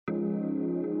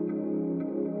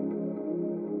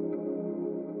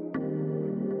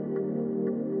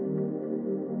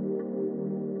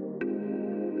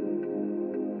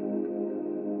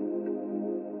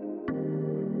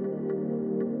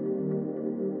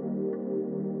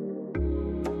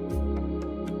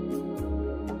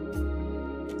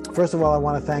First of all, I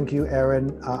want to thank you,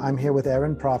 Erin. I'm here with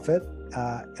Erin Prophet,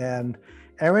 and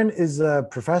Erin is a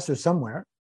professor somewhere.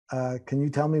 Can you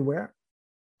tell me where?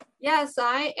 Yes,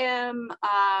 I am.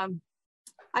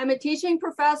 I'm a teaching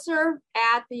professor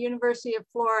at the University of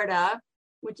Florida,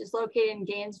 which is located in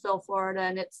Gainesville, Florida,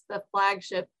 and it's the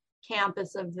flagship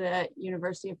campus of the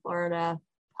University of Florida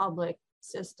public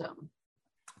system.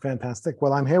 Fantastic.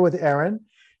 Well, I'm here with Erin.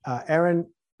 Erin,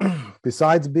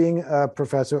 besides being a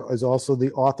professor, is also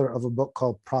the author of a book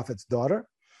called Prophet's Daughter.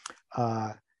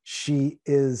 She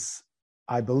is,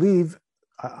 I believe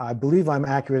I'm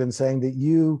accurate in saying that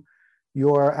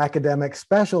your academic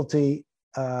specialty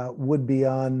could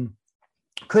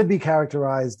be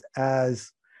characterized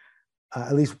as,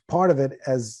 at least part of it,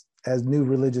 as new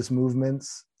religious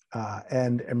movements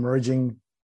and emerging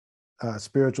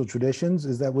spiritual traditions.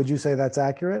 Would you say that's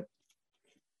accurate?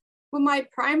 Well, my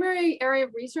primary area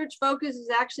of research focus is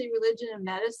actually religion and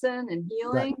medicine and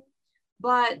healing, right.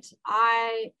 But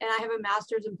I have a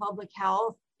master's in public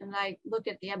health, and I look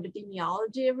at the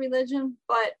epidemiology of religion,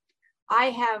 but I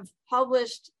have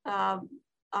published a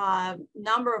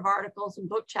number of articles and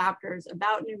book chapters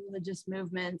about new religious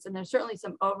movements, and there's certainly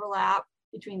some overlap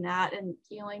between that and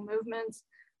healing movements.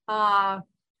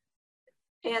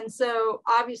 And so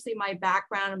obviously my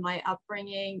background and my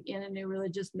upbringing in a new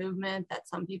religious movement that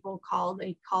some people called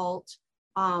a cult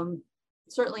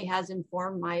certainly has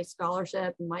informed my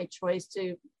scholarship and my choice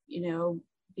to,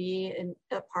 be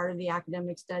a part of the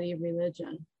academic study of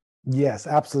religion. Yes,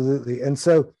 absolutely. And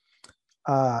so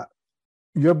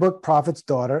your book, Prophet's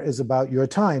Daughter, is about your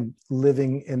time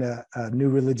living in a new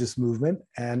religious movement.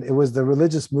 And it was the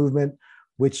religious movement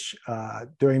which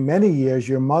during many years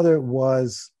your mother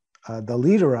was the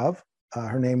leader of.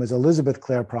 Her name is Elizabeth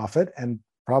Clare Prophet, and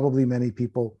probably many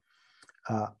people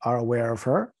are aware of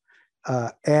her.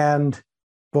 And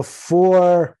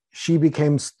before she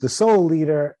became the sole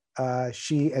leader,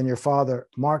 she and your father,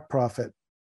 Mark Prophet,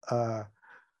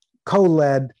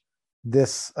 co-led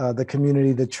the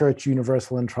community, the Church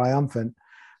Universal and Triumphant.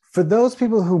 For those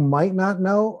people who might not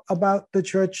know about the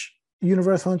Church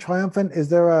Universal and Triumphant, is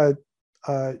there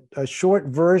a short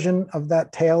version of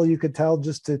that tale you could tell,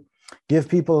 just to give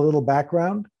people a little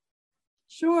background?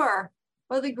 Sure.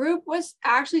 Well, the group was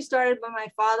actually started by my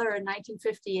father in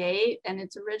 1958, and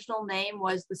its original name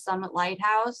was the Summit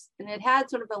Lighthouse. And it had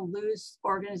sort of a loose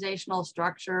organizational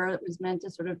structure. It was meant to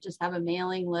sort of just have a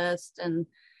mailing list and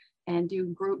do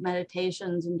group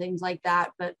meditations and things like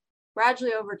that. But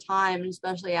gradually over time,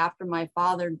 especially after my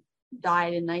father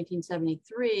died in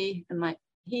 1973, and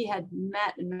he had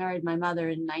met and married my mother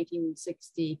in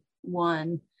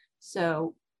 1961.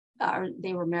 So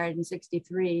they were married in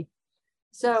 63.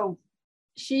 So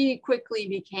she quickly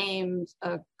became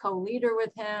a co-leader with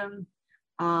him.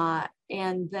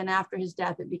 And then after his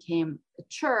death, it became a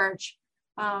church.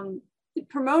 It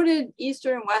promoted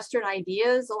Eastern and Western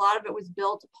ideas. A lot of it was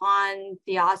built upon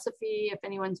theosophy. If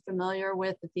anyone's familiar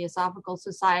with the Theosophical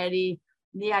Society,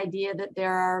 the idea that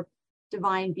there are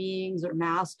divine beings or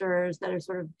masters that are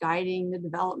sort of guiding the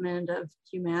development of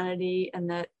humanity, and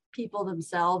that people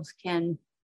themselves can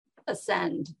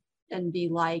ascend and be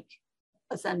like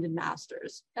ascended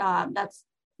masters. That's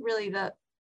really the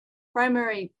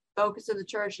primary focus of the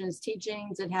church and its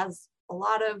teachings. It has a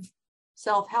lot of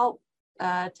self-help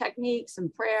techniques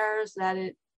and prayers that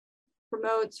it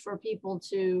promotes for people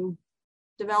to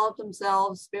develop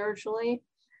themselves spiritually.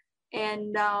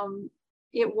 And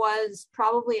it was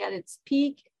probably at its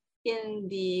peak in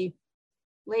the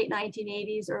late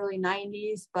 1980s, early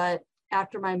 90s, but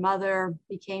after my mother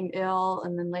became ill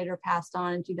and then later passed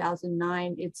on in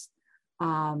 2009, it's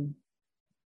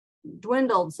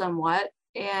dwindled somewhat,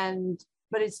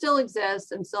 but it still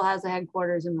exists and still has a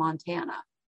headquarters in Montana.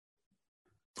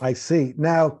 I see.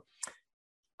 Now,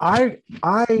 I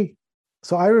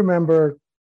remember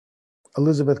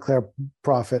Elizabeth Clare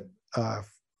Prophet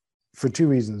for two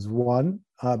reasons. One,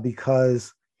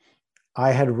 because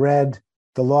I had read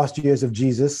The Lost Years of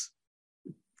Jesus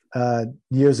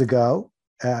years ago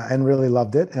and really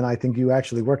loved it. And I think you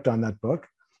actually worked on that book.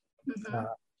 Mm-hmm.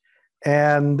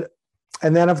 And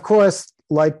then, of course,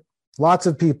 like lots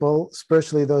of people,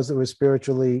 especially those that were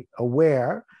spiritually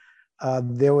aware,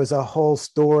 there was a whole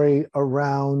story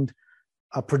around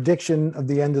a prediction of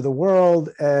the end of the world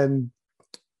and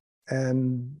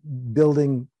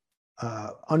building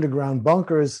underground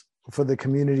bunkers for the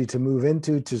community to move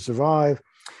into to survive,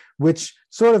 which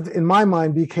sort of, in my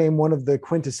mind, became one of the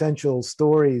quintessential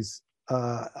stories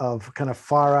of kind of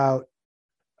far out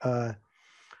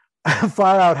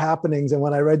happenings. And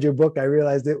when I read your book, I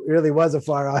realized it really was a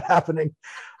far out happening.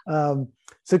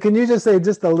 So can you just say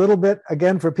just a little bit,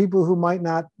 again, for people who might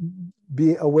not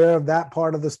be aware of that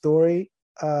part of the story?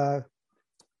 What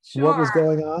was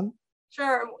going on?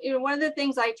 Sure. One of the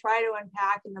things I try to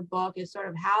unpack in the book is sort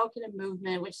of how can a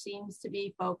movement which seems to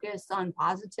be focused on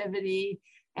positivity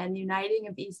and uniting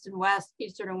of Eastern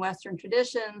and Western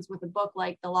traditions with a book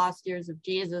like The Lost Years of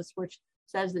Jesus, which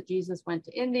says that Jesus went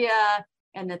to India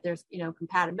and that there's,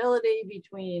 compatibility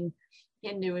between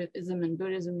Hinduism and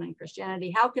Buddhism and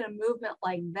Christianity. How can a movement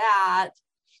like that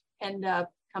end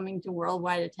up coming to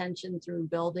worldwide attention through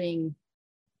building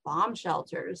bomb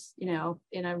shelters, in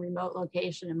a remote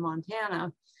location in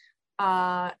Montana?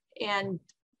 And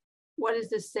what does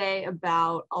this say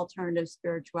about alternative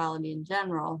spirituality in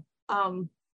general?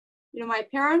 My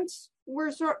parents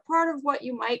were part of what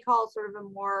you might call sort of a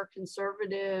more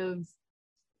conservative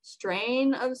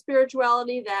strain of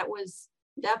spirituality that was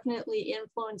definitely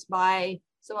influenced by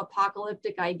some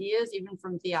apocalyptic ideas, even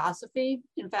from theosophy.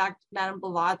 In fact, Madame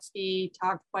Blavatsky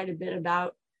talked quite a bit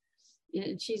about,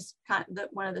 she's kind of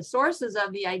one of the sources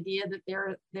of the idea that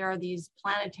there are these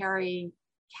planetary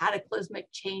cataclysmic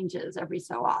changes every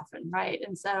so often, right?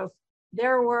 And so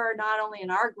there were, not only in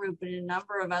our group, but in a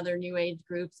number of other New Age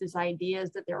groups, these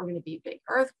ideas that there were going to be big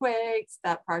earthquakes,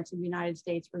 that parts of the United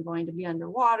States were going to be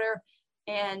underwater.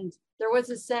 And there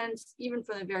was a sense, even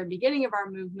from the very beginning of our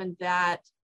movement, that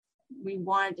we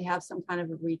wanted to have some kind of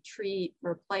a retreat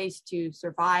or place to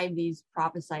survive these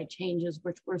prophesied changes,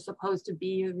 which were supposed to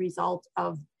be a result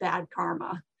of bad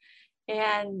karma.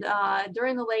 And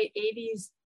during the late 80s,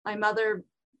 my mother,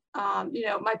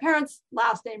 my parents'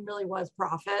 last name really was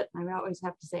Prophet. I always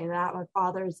have to say that. My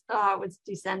father's was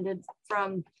descended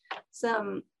from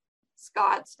some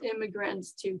Scots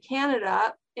immigrants to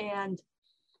Canada. And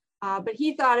but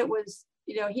he thought it was,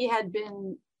 he had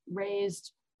been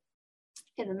raised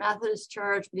in the Methodist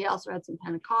church, but he also had some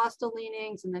Pentecostal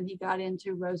leanings. And then he got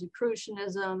into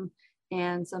Rosicrucianism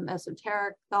and some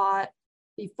esoteric thought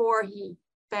before he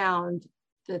found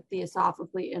the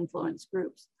theosophically influenced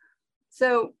groups.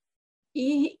 So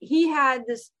he had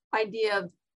this idea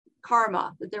of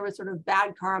karma, that there was sort of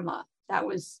bad karma that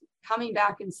was coming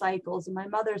back in cycles. And my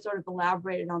mother sort of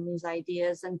elaborated on these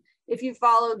ideas. And if you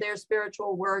followed their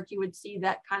spiritual work, you would see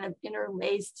that kind of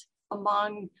interlaced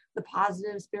among the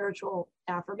positive spiritual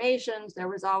affirmations. There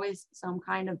was always some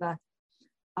kind of a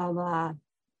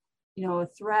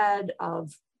thread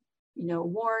of,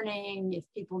 warning if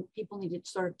people needed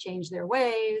to sort of change their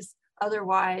ways.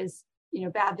 Otherwise,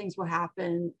 bad things will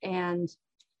happen. And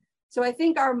so I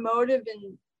think our motive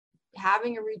in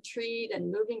having a retreat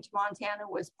and moving to Montana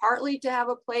was partly to have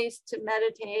a place to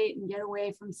meditate and get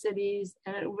away from cities.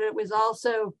 And it was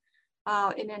also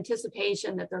in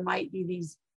anticipation that there might be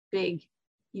these big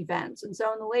events. And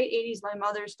so in the late 80s, my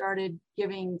mother started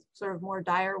giving sort of more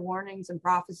dire warnings and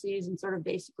prophecies, and sort of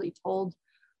basically told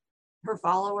her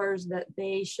followers that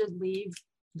they should leave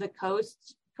the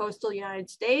coastal United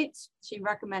States. She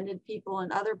recommended people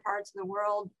in other parts of the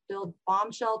world build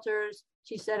bomb shelters.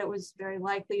 She said it was very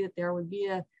likely that there would be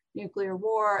a nuclear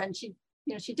war. And she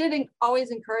didn't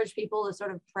always encourage people to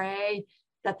sort of pray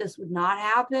that this would not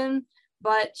happen,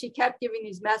 but she kept giving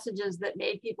these messages that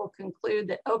made people conclude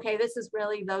that, okay, this is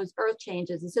really those earth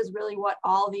changes. This is really what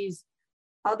all these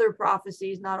other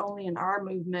prophecies, not only in our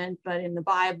movement, but in the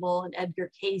Bible and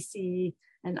Edgar Cayce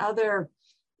and other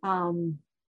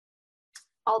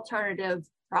alternative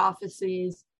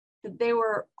prophecies, that they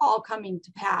were all coming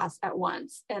to pass at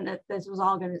once, and that this was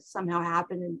all going to somehow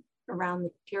happen around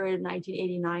the period of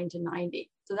 1989 to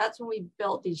 90. So that's when we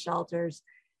built these shelters.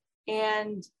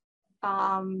 And,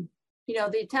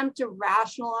 the attempt to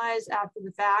rationalize after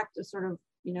the fact to sort of,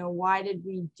 why did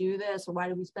we do this, or why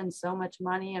did we spend so much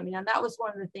money? I mean, and that was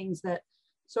one of the things that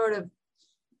sort of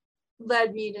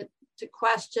led me to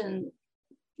question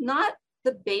not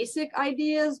the basic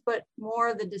ideas, but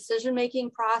more the decision-making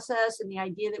process, and the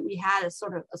idea that we had a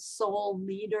sort of a sole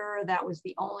leader that was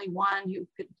the only one who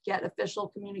could get official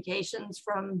communications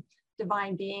from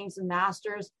divine beings and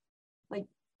masters. Like,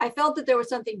 I felt that there was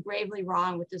something gravely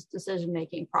wrong with this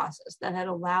decision-making process that had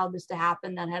allowed this to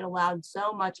happen, that had allowed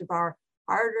so much of our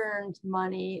hard-earned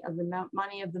money, of the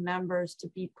money of the members, to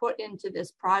be put into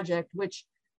this project, which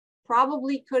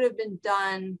probably could have been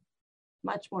done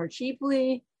much more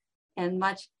cheaply and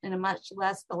in a much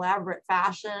less elaborate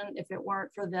fashion if it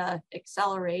weren't for the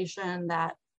acceleration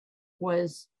that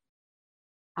was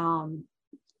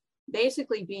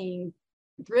basically being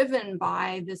driven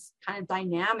by this kind of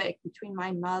dynamic between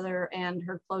my mother and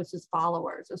her closest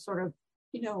followers. A sort of,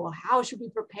 well, how should we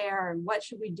prepare and what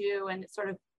should we do? And it's sort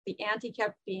of the ante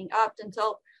kept being upped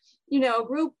until, a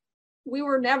group, we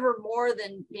never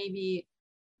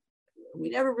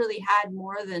really had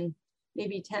more than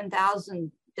maybe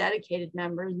 10,000 dedicated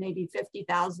members, maybe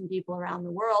 50,000 people around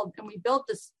the world. And we built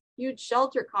this huge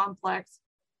shelter complex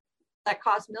that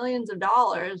cost millions of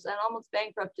dollars and almost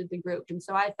bankrupted the group. And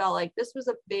so I felt like this was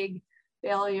a big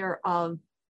failure of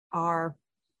our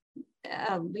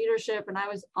leadership. And I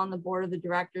was on the board of the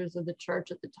directors of the church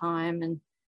at the time. And,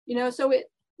 so it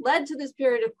led to this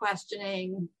period of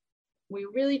questioning. We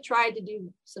really tried to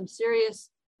do some serious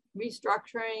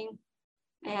restructuring,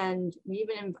 and we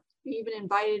even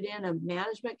invited in a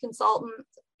management consultant,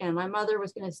 and my mother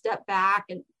was going to step back,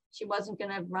 and she wasn't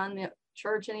going to run the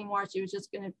church anymore. She was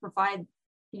just going to provide,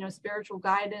 spiritual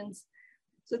guidance.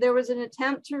 So there was an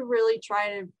attempt to really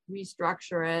try to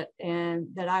restructure it, and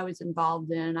that I was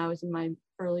involved in. I was in my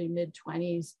early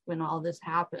mid-20s when all this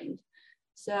happened.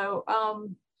 So,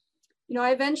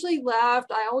 I eventually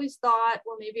left. I always thought,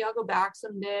 well, maybe I'll go back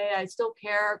someday. I still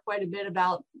care quite a bit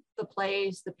about the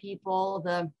place, the people,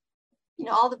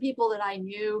 all the people that I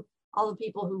knew, all the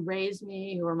people who raised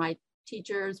me, who were my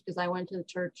teachers, because I went to the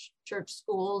church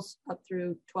schools up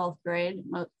through 12th grade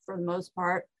for the most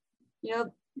part.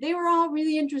 They were all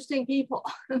really interesting people.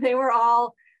 They were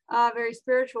all very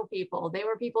spiritual people. They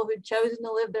were people who'd chosen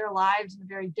to live their lives in a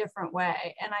very different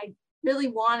way. And I really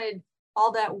wanted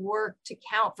all that work to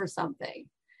count for something.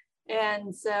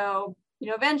 And so,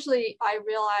 eventually I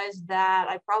realized that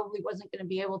I probably wasn't going to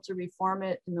be able to reform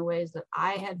it in the ways that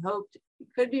I had hoped it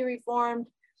could be reformed.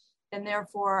 And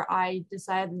therefore I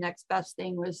decided the next best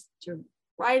thing was to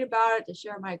write about it, to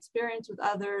share my experience with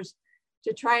others,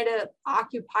 to try to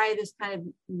occupy this kind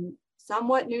of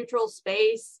somewhat neutral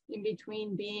space in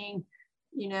between being,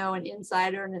 an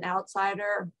insider and an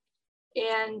outsider,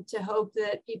 and to hope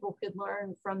that people could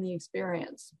learn from the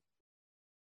experience.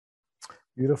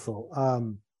 Beautiful.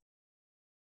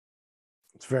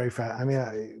 It's very fast. I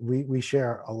mean, we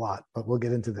share a lot, but we'll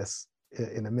get into this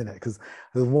in a minute, because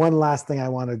there's one last thing I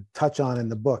want to touch on in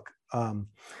the book,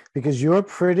 because you're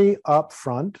pretty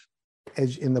upfront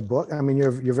in the book. I mean,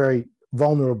 you're very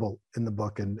vulnerable in the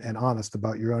book and honest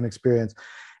about your own experience.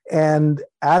 And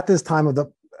at this time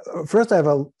first I have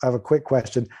a quick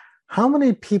question. How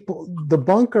many people, the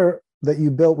bunker that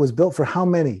you built was built for how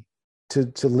many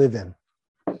to live in?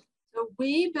 So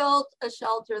we built a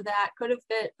shelter that could have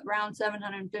fit around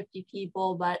 750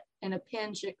 people, but in a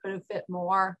pinch, it could have fit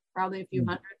more, probably a few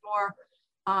hundred more.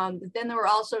 But then there were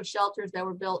also shelters that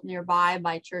were built nearby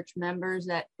by church members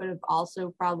that could have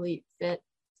also probably fit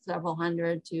several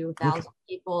hundred to 1,000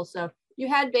 people. So you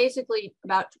had basically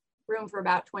room for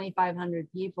about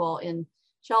 2,500 people in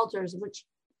shelters, which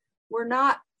were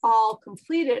not all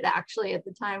completed actually at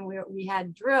the time we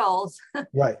had drills.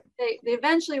 Right. They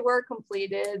eventually were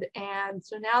completed. And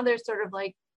so now they're sort of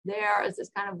like there as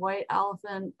this kind of white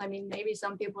elephant. I mean, maybe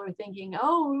some people are thinking,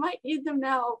 oh, we might need them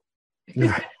now.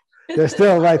 They're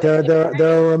still right. They're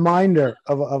a reminder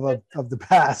of the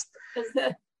past.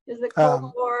 As the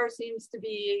Cold War seems to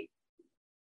be,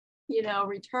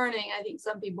 returning, I think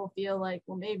some people feel like,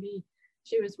 well, maybe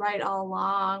she was right all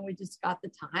along. We just got the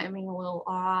timing a little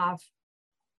off.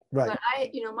 Right. But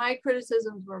my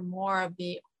criticisms were more of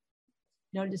the,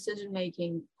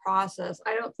 decision-making process.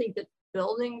 I don't think that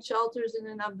building shelters in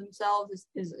and of themselves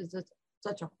is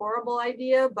such a horrible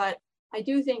idea, but I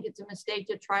do think it's a mistake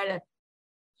to try to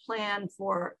plan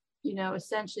for,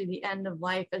 essentially the end of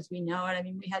life as we know it. I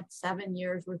mean, we had 7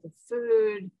 years worth of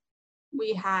food.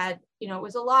 We had, it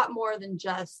was a lot more than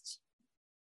just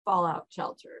fallout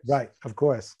shelters. Right, of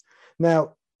course.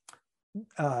 Now,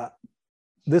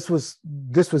 this was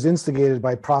instigated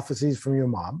by prophecies from your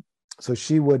mom. So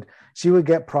she would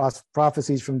get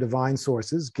prophecies from divine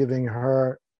sources, giving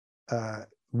her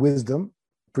wisdom,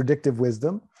 predictive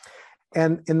wisdom.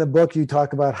 And in the book, you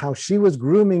talk about how she was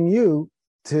grooming you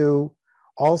to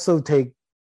also take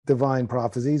divine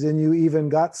prophecies, and you even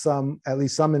got at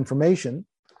least some information.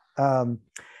 And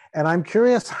I'm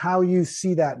curious how you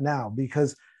see that now,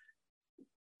 because,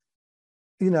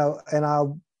 you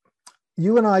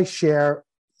and I share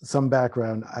some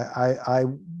background. I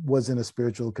was in a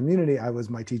spiritual community. I was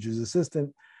my teacher's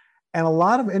assistant, and a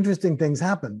lot of interesting things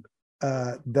happened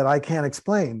that I can't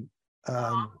explain,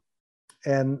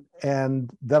 and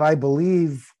that I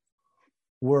believe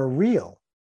were real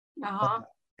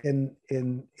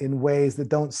in ways that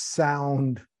don't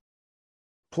sound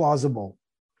plausible.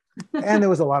 And there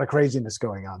was a lot of craziness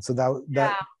going on, so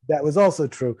that was also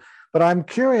true. But I'm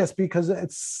curious because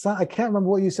I can't remember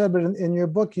what you said, but in your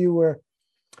book you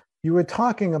were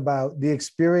talking about the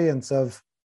experience of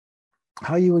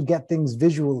how you would get things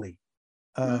visually.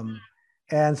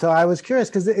 And so I was curious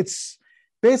because it's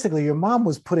basically your mom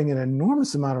was putting an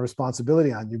enormous amount of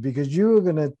responsibility on you, because you were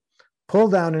going to pull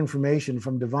down information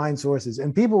from divine sources,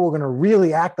 and people were going to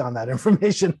really act on that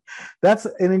information. That's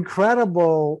an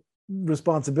incredible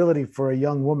responsibility for a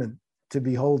young woman to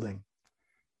be holding.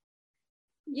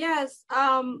 Yes.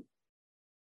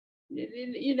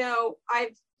 You know,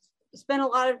 I've spent a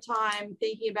lot of time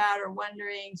thinking about or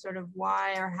wondering sort of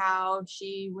why or how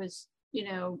she was, you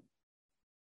know,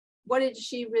 what did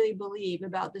she really believe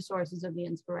about the sources of the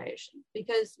inspiration?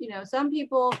 Because, you know, some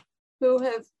people who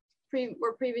have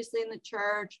were previously in the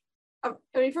church, I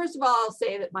mean, first of all, I'll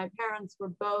say that my parents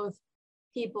were both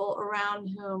people around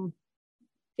whom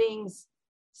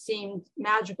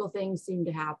magical things seemed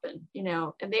to happen, you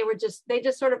know, and they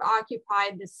just sort of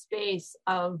occupied this space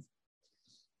of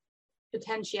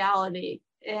potentiality.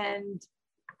 And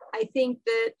I think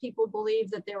that people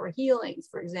believe that there were healings,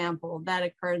 for example, that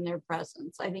occurred in their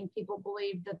presence. I think people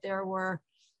believe that there were,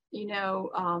 you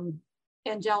know,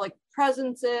 angelic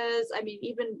presences. I mean,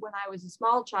 even when I was a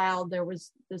small child, there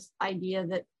was this idea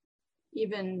that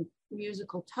even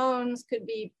musical tones could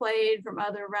be played from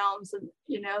other realms, and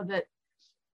you know that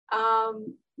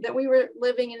that we were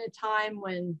living in a time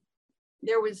when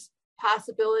there was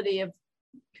possibility of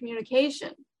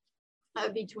communication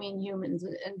between humans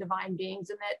and divine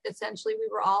beings, and that essentially we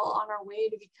were all on our way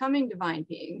to becoming divine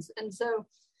beings. And so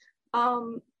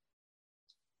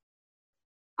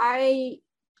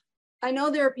I know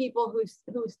there are people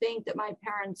who think that my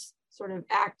parents sort of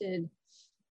acted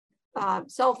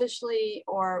selfishly,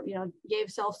 or you know, gave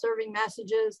self-serving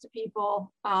messages to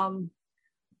people. And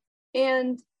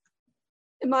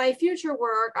in my future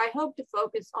work, I hope to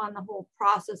focus on the whole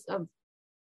process of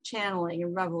channeling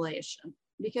and revelation,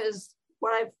 because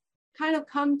what I've kind of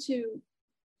come to,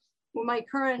 what my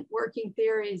current working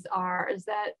theories are, is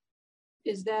that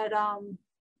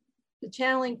the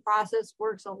channeling process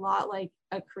works a lot like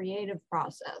a creative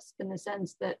process, in the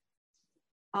sense that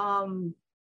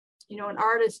you know, an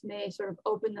artist may sort of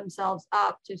open themselves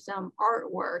up to some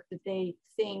artwork that they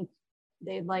think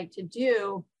they'd like to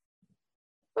do,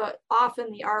 but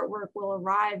often the artwork will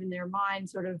arrive in their mind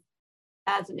sort of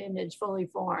as an image fully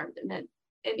formed. And then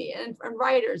and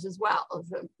writers as well.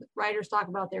 Writers talk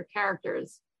about their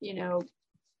characters, you know,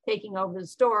 taking over the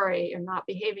story or not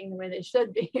behaving the way they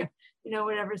should be, you know,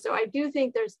 whatever. So I do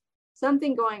think there's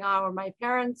something going on where my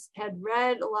parents had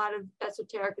read a lot of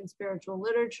esoteric and spiritual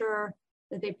literature,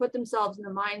 that they put themselves in the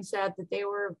mindset that they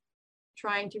were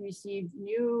trying to receive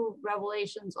new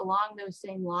revelations along those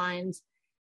same lines.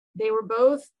 They were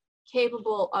both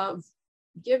capable of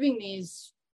giving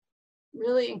these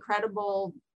really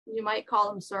incredible, you might call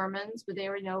them sermons, but they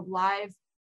were, you know, live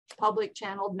public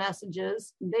channeled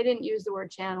messages. They didn't use the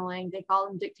word channeling, they call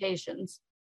them dictations.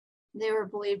 They were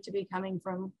believed to be coming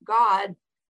from God,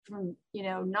 from, you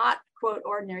know, not quote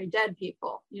ordinary dead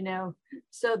people, you know.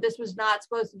 So this was not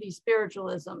supposed to be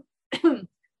spiritualism.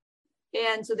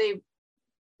 And so they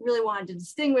really wanted to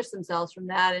distinguish themselves from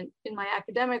that. And in my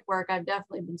academic work, I've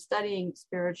definitely been studying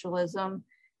spiritualism, and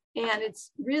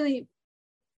it's really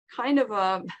kind of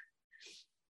a,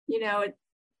 you know,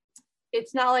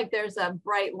 it's not like there's a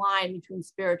bright line between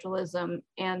spiritualism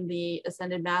and the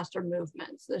Ascended Master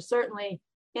movements. There's certainly,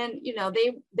 and you know,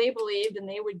 they believed, and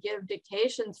they would give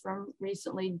dictations from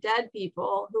recently dead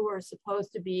people who were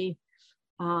supposed to be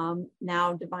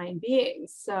now divine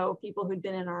beings. So people who'd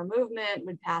been in our movement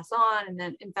would pass on. And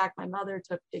then, in fact, my mother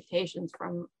took dictations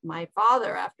from my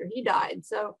father after he died.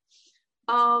 So,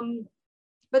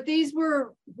 but these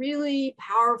were really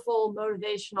powerful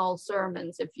motivational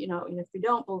sermons. If you know, if you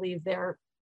don't believe they're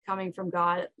coming from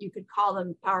God, you could call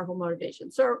them powerful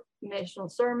motivational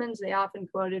sermons. They often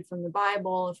quoted from the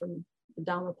Bible, from the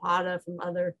Dhammapada, from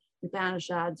other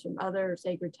Upanishads, from other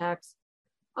sacred texts.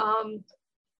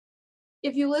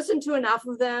 If you listen to enough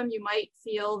of them, you might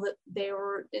feel that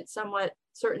it's somewhat,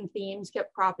 certain themes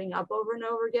kept cropping up over and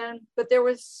over again. But there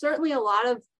was certainly a lot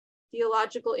of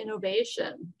theological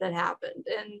innovation that happened,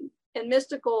 and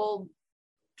mystical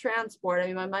transport.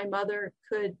 I mean, my mother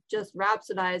could just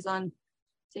rhapsodize on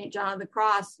St. John of the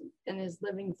Cross in his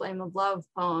Living Flame of Love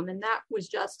poem, and that was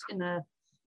just in a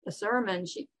sermon.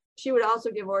 She would also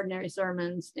give ordinary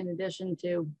sermons in addition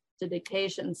to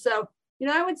dictation. So, you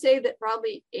know, I would say that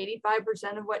probably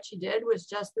 85% of what she did was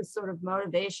just this sort of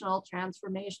motivational,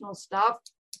 transformational stuff.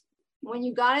 When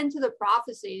you got into the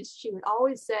prophecies, she would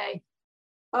always say,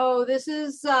 oh, this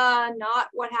is not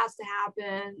what has to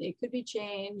happen. It could be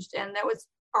changed. And that was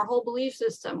our whole belief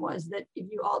system, was that if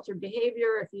you altered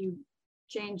behavior, if you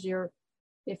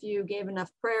if you gave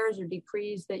enough prayers or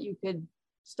decrees, that you could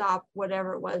stop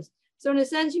whatever it was. So in a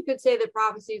sense, you could say that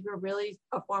prophecies were really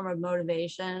a form of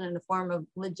motivation and a form of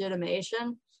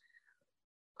legitimation.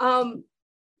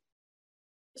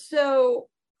 So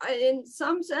in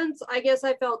some sense, I guess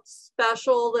I felt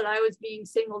special that I was being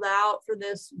singled out for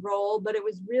this role, but it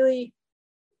was really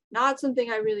not something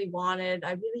I really wanted.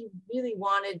 I really, really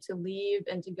wanted to leave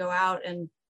and to go out and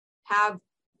have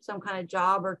some kind of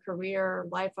job or career or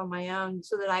life on my own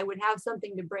so that I would have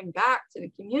something to bring back to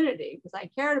the community, because I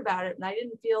cared about it. And I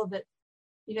didn't feel that,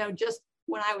 just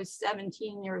when I was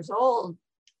 17 years old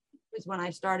was when I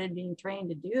started being trained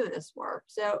to do this work.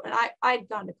 So, and I'd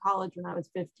gone to college when I was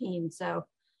 15. So,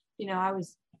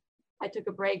 I took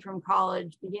a break from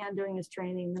college, began doing this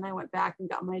training. Then I went back and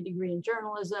got my degree in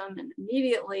journalism, and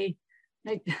immediately,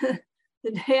 like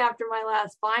the day after my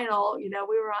last final, we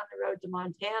were on the road to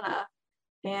Montana.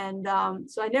 And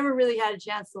so I never really had a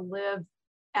chance to live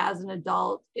as an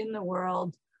adult in the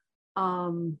world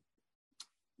prior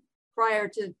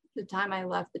to the time I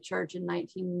left the church in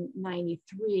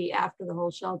 1993 after the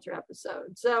whole shelter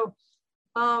episode. So,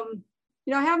 I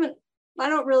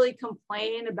don't really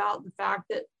complain about the fact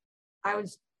that I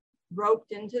was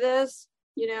roped into this,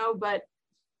 but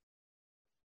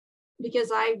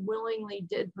because I willingly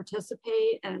did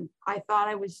participate, and I thought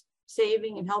I was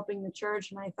saving and helping the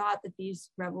church. And I thought that these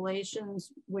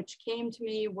revelations, which came to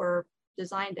me, were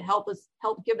designed to help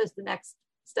give us the next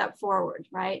step forward,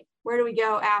 right? Where do we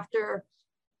go after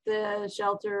the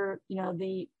shelter,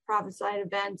 the prophesied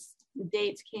events, the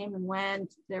dates came and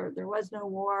went, there was no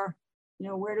war,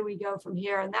 where do we go from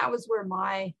here? And that was where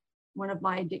one of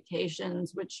my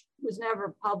dictations, which was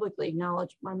never publicly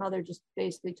acknowledged, my mother just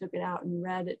basically took it out and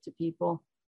read it to people,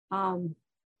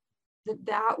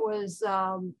 that was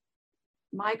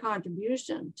my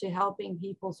contribution to helping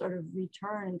people sort of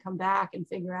return and come back and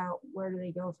figure out where do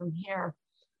they go from here.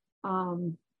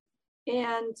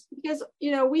 And because,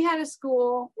 we had a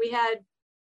school, we had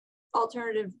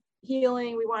alternative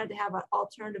healing, we wanted to have an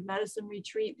alternative medicine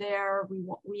retreat there.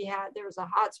 There was a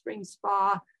hot spring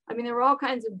spa. I mean, there were all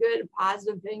kinds of good and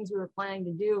positive things we were planning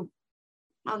to do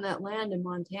on that land in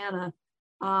Montana.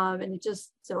 And it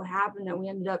just so happened that we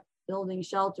ended up building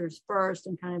shelters first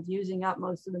and kind of using up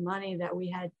most of the money that we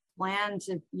had planned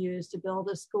to use to build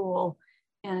a school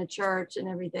and a church and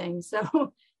everything.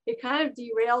 So it kind of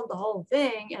derailed the whole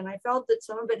thing. And I felt that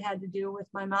some of it had to do with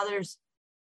my mother's,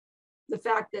 the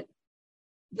fact that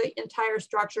the entire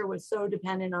structure was so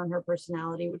dependent on her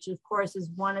personality, which of course is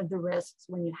one of the risks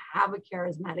when you have a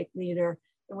charismatic leader,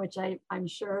 in which I'm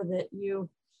sure that you've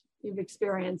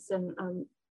experienced, and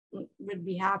would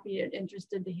be happy and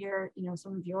interested to hear,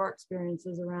 some of your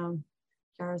experiences around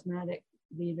charismatic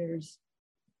leaders.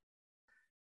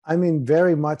 I mean,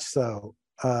 very much so.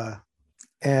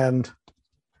 And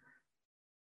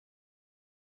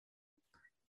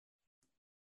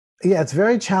yeah, it's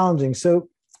very challenging. So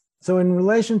in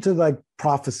relation to like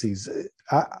prophecies,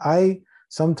 I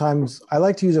sometimes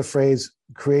like to use a phrase,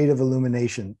 creative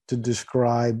illumination, to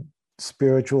describe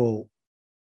spiritual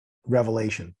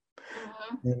revelation.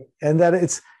 Mm-hmm. And that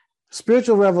it's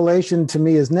spiritual revelation to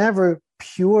me is never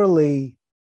purely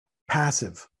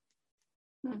passive.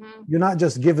 Mm-hmm. You're not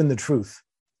just given the truth.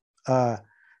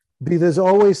 There's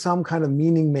always some kind of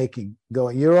meaning making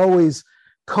going. You're always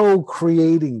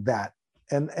co-creating that.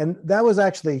 And that was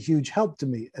actually a huge help to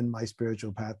me in my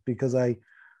spiritual path, because I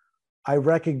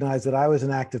recognized that I was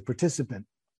an active participant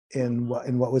in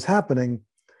what was happening.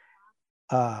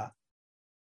 But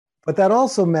that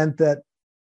also meant that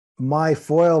my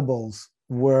foibles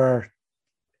were,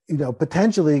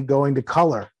 potentially going to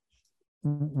color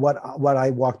what I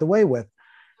walked away with,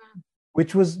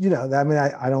 which was,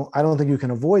 I don't think you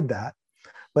can avoid that.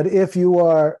 But if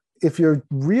you're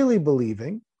really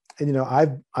believing, and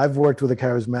I've worked with a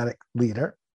charismatic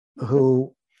leader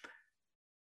who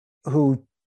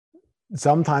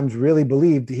sometimes really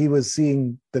believed he was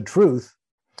seeing the truth,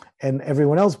 and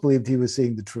everyone else believed he was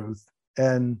seeing the truth.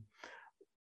 And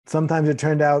sometimes it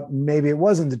turned out maybe it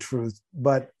wasn't the truth,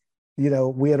 but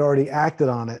we had already acted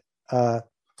on it.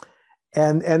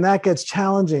 And that gets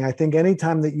challenging. I think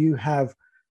anytime that you have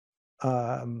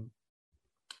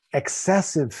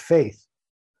excessive faith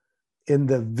in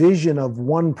the vision of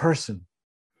one person,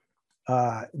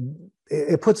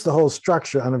 it puts the whole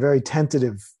structure on a very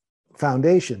tentative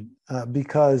foundation,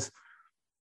 because,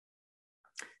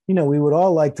 we would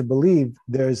all like to believe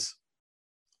there's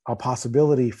a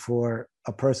possibility for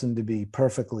a person to be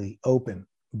perfectly open,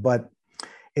 but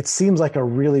it seems like a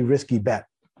really risky bet.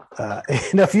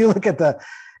 If you look at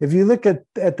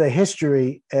the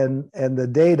history and the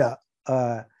data,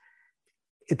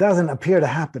 it doesn't appear to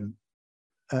happen.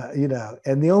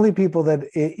 And the only people that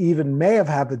it even may have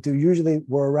happened to usually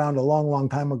were around a long, long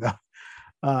time ago,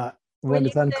 when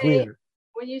it's unclear.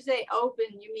 When you say open,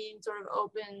 you mean sort of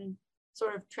open,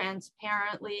 sort of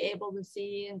transparently able to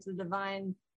see into the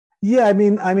divine Yeah, I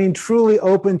mean, truly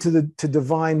open to the to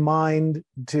divine mind,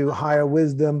 to higher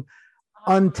wisdom,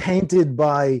 untainted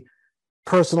by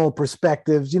personal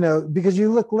perspectives. Because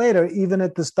you look later, even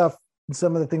at the stuff,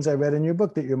 some of the things I read in your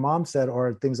book that your mom said,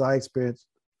 or things I experienced,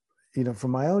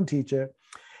 from my own teacher.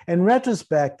 In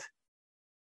retrospect,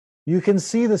 you can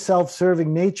see the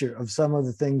self-serving nature of some of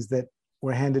the things that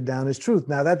were handed down as truth.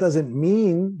 Now, that doesn't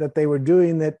mean that they were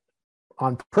doing it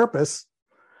on purpose,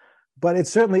 but it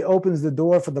certainly opens the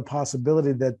door for the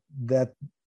possibility that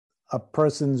a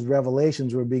person's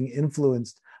revelations were being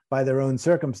influenced by their own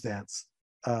circumstance.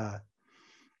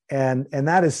 And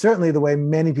that is certainly the way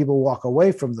many people walk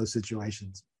away from those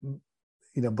situations,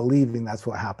 believing that's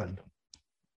what happened.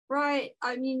 Right.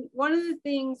 I mean, one of the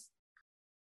things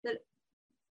that,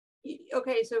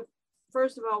 okay, so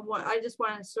first of all, I just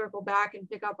want to circle back and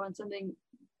pick up on something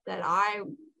that I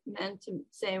meant to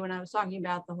say when I was talking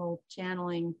about the whole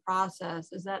channeling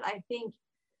process, is that I think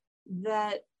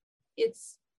that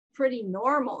it's pretty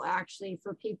normal actually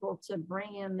for people to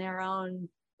bring in their own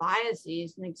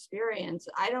biases and experience.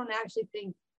 I don't actually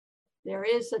think there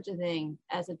is such a thing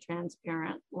as a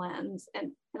transparent lens.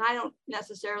 And I don't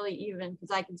necessarily even, because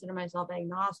I consider myself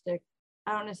agnostic,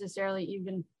 I don't necessarily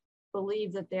even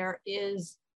believe that there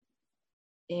is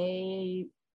a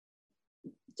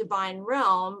divine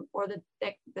realm, or that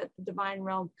the divine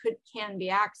realm can be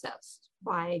accessed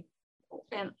by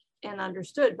and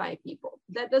understood by people.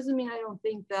 That doesn't mean I don't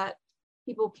think that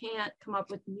people can't come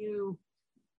up with new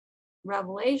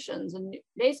revelations and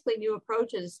basically new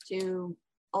approaches to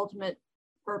ultimate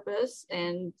purpose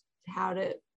and how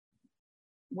to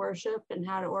worship and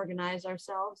how to organize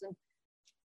ourselves. And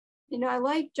I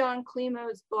like John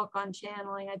Klimo's book on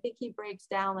channeling. I think he breaks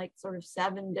down like sort of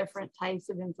 7 different types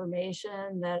of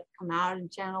information that come out in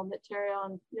channeled material.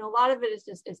 And, a lot of it is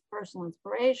just it's personal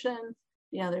inspiration.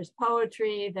 There's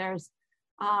poetry, there's,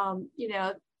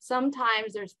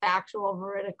 sometimes there's factual,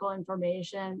 veridical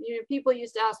information. People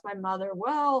used to ask my mother,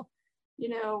 well,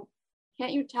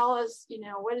 can't you tell us,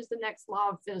 what is the next law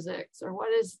of physics, or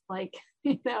what is like,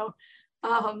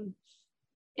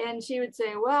 and she would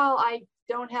say, well, I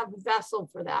don't have the vessel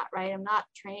for that, right? I'm not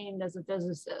trained as a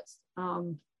physicist.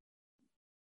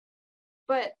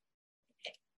 But,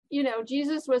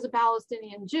 Jesus was a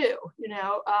Palestinian Jew,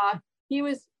 he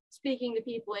was speaking to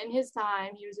people in his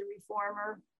time. He was a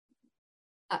reformer.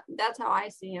 That's how I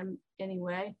see him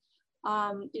anyway.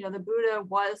 The Buddha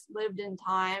lived in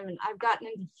time, and I've gotten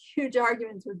into huge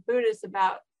arguments with Buddhists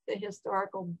about the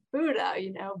historical Buddha,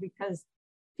 because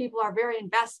people are very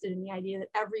invested in the idea that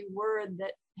every word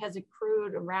that has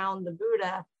accrued around the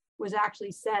Buddha was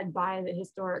actually said by the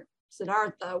historic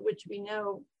Siddhartha, which we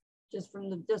know just from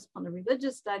the discipline of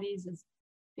religious studies is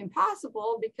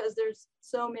impossible, because there's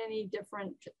so many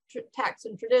different texts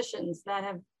and traditions that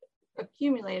have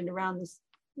accumulated around this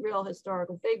real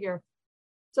historical figure.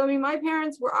 So, my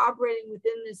parents were operating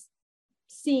within this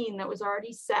scene that was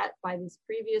already set by this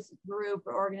previous group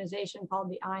or organization called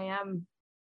the I Am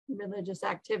Religious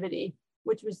Activity,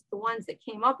 which was the ones that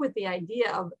came up with the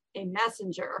idea of a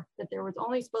messenger, that there was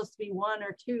only supposed to be 1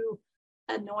 or 2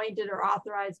 anointed or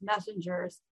authorized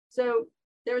messengers. So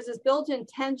there was this built-in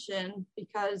tension,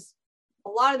 because a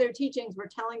lot of their teachings were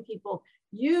telling people,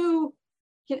 you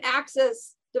can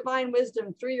access divine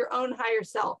wisdom through your own higher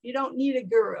self. You don't need a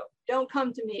guru. Don't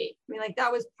come to me.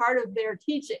 That was part of their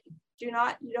teaching. You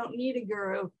don't need a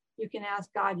guru. You can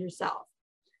ask God yourself,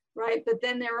 right? But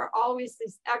then there are always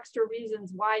these extra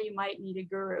reasons why you might need a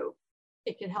guru.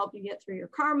 It could help you get through your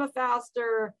karma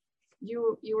faster.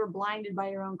 You were blinded by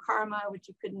your own karma, which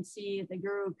you couldn't see. The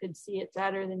guru could see it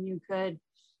better than you could.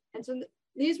 And so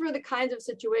these were the kinds of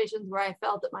situations where I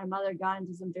felt that my mother got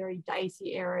into some very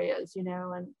dicey areas,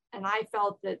 and I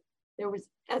felt that there was,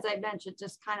 as I mentioned,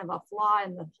 just kind of a flaw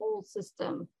in the whole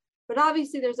system. But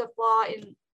obviously there's a flaw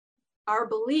in our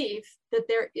belief that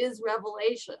there is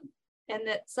revelation and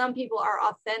that some people are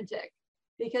authentic,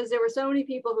 because there were so many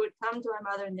people who would come to my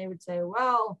mother and they would say,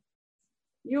 well,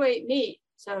 you ate meat,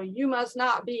 so you must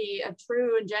not be a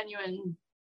true and genuine,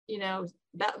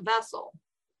 vessel.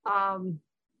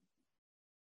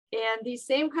 And these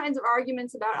same kinds of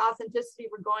arguments about authenticity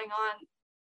were going on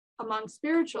among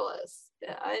spiritualists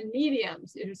and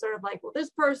mediums. It was sort of like, well, this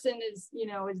person is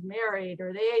married,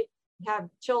 or they have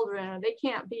children, or they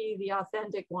can't be the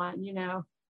authentic one,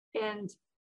 And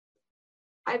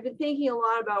I've been thinking a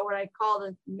lot about what I call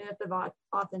the myth of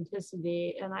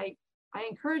authenticity. And I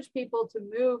encourage people to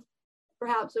move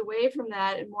perhaps away from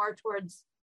that and more towards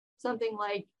something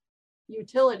like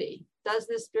utility. Does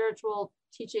this spiritual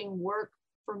teaching work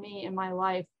for me in my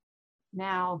life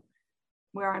now,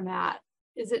 where I'm at?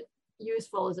 Is it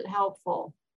useful? Is it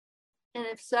helpful? And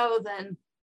if so, then,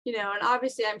 and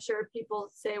obviously I'm sure people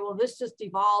say, well, this just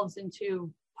devolves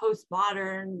into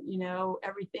postmodern,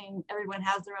 everyone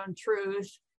has their own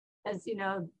truth, as,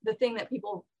 the thing that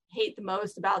people hate the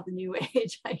most about the new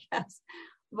age, I guess.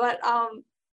 But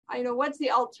I know what's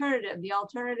the alternative? The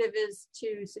alternative is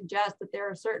to suggest that there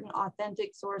are certain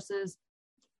authentic sources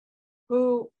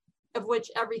of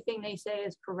which everything they say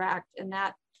is correct. And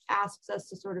that asks us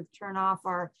to sort of turn off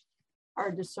our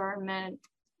discernment.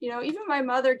 Even my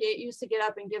mother used to get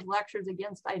up and give lectures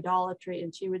against idolatry.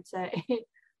 And she would say,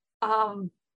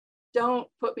 don't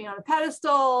put me on a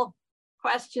pedestal,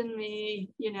 question me,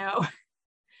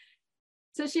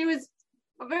 So she was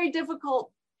a very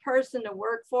difficult person to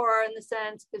work for, in the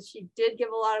sense, because she did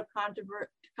give a lot of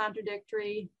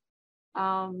contradictory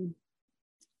guidelines,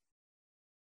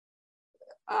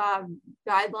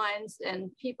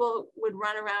 and people would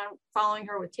run around following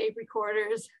her with tape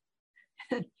recorders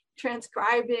and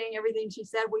transcribing everything she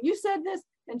said. Well, you said this,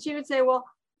 and she would say, well,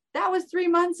 that was 3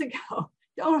 months ago.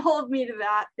 Don't hold me to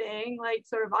that thing. Like,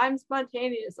 sort of, I'm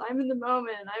spontaneous, I'm in the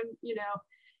moment,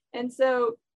 and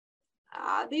so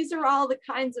these are all the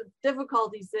kinds of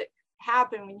difficulties that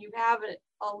happen when you have a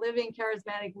living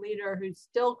charismatic leader who's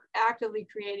still actively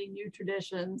creating new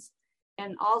traditions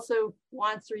and also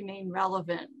wants to remain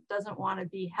relevant, doesn't want to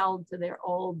be held to their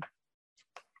old,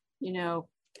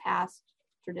 past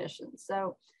traditions.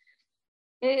 So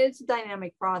it's a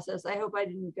dynamic process. I hope I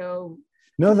didn't go.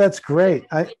 No, that's great.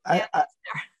 I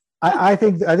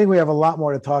think we have a lot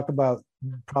more to talk about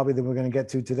probably than we're going to get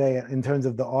to today in terms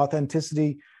of the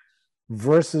authenticity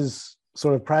versus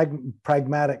sort of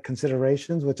pragmatic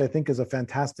considerations, which I think is a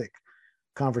fantastic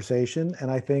conversation.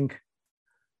 And I think,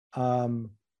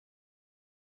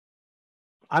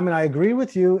 I agree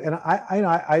with you. And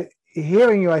I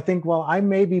hearing you, I think, well, I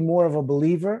may be more of a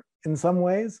believer in some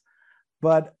ways,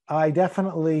 but I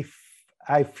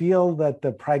feel that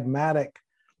the pragmatic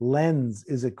lens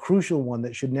is a crucial one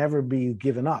that should never be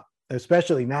given up,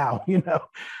 especially now,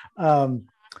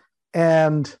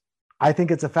 and I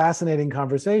think it's a fascinating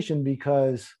conversation,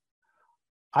 because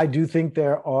I do think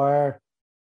there are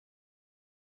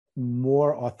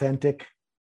more authentic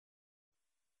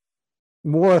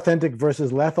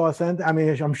versus less authentic. I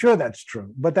mean, I'm sure that's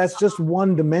true, but that's just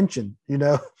one dimension,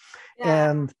 Yeah.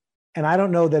 And I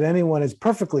don't know that anyone is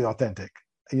perfectly authentic.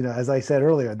 As I said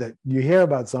earlier, that you hear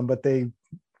about some, but they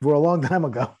were a long time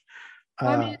ago.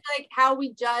 I mean, it's like how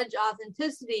we judge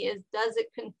authenticity is, does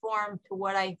it conform to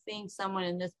what I think someone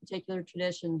in this particular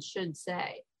tradition should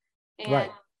say? And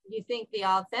right. You think the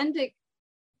authentic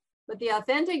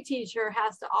teacher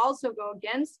has to also go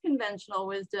against conventional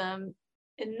wisdom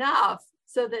enough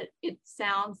so that it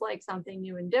sounds like something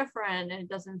new and different, and it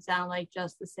doesn't sound like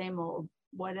just the same old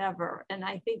whatever. And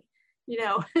I think,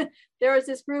 there was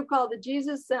this group called the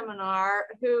Jesus Seminar,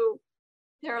 who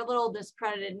they're a little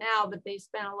discredited now, but they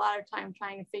spent a lot of time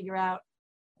trying to figure out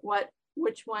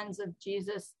which ones of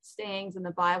Jesus' sayings in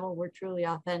the Bible were truly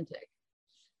authentic.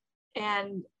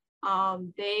 And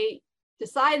they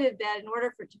decided that in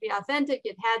order for it to be authentic,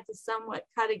 it had to somewhat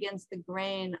cut against the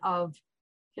grain of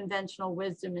conventional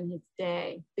wisdom in his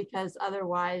day, because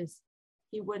otherwise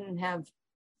he wouldn't have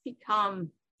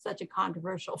become such a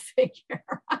controversial figure.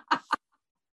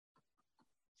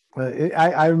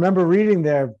 I remember reading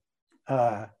their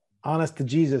Honest to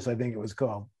Jesus, I think it was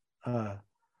called.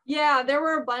 Yeah, there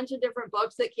were a bunch of different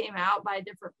books that came out by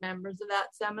different members of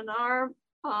that seminar.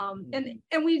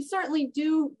 And we certainly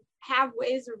do have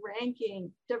ways of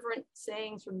ranking different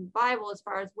sayings from the Bible as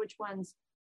far as which ones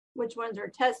are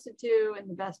attested to in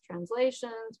the best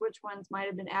translations, which ones might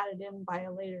have been added in by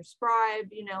a later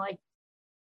scribe, like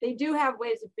they do have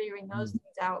ways of figuring those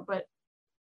things out. But,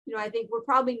 I think we're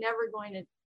probably never going to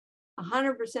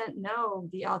 100% know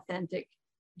the authentic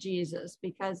Jesus,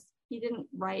 because he didn't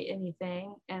write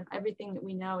anything, and everything that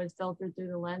we know is filtered through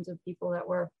the lens of people that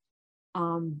were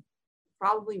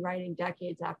probably writing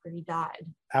decades after he died.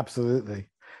 Absolutely.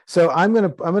 So I'm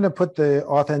gonna put the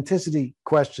authenticity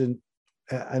question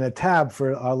in a tab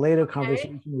for our later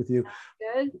conversation with you.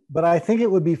 Good. But I think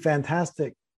it would be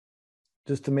fantastic,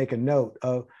 just to make a note,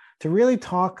 to really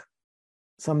talk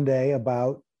someday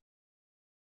about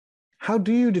how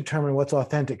do you determine what's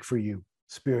authentic for you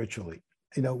spiritually?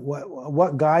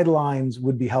 What guidelines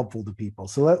would be helpful to people?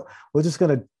 So we're just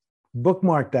going to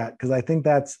bookmark that, because I think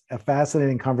that's a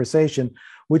fascinating conversation,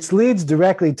 which leads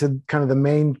directly to kind of the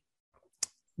main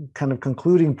kind of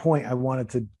concluding point I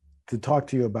wanted to talk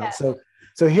to you about. Yes.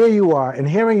 So here you are, and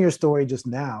hearing your story just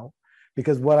now,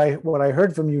 because what I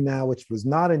heard from you now, which was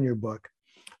not in your book,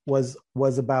 was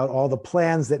about all the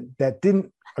plans that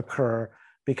didn't occur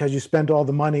because you spent all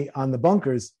the money on the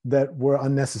bunkers that were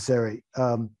unnecessary.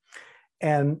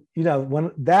 And,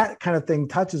 when that kind of thing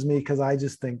touches me, because I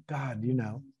just think, God,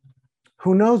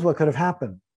 who knows what could have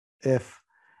happened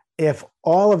if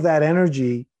all of that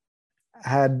energy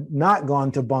had not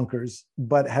gone to bunkers,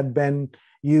 but had been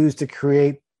used to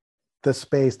create the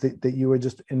space that you were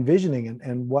just envisioning,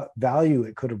 and what value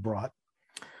it could have brought,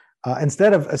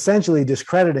 instead of essentially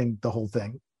discrediting the whole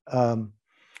thing,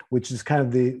 which is kind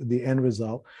of the end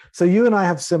result. So you and I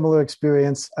have similar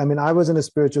experience. I mean, I was in a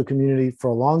spiritual community for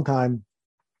a long time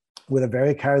with a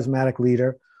very charismatic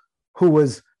leader who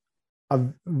was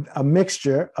a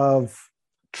mixture of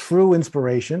true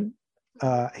inspiration.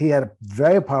 He had a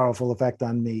very powerful effect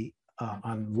on me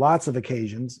on lots of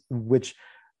occasions, which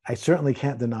I certainly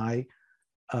can't deny.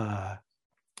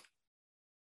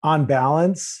 On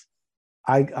balance,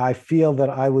 I feel that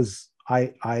I was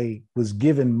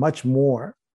given much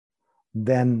more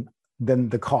than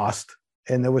the cost,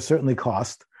 and there was certainly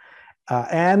cost.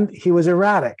 And he was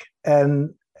erratic,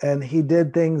 and he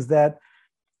did things that,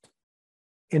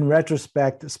 in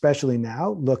retrospect, especially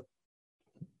now, look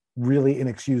really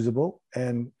inexcusable,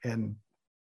 and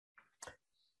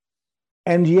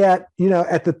yet,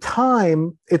 at the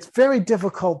time, it's very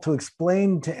difficult to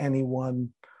explain to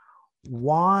anyone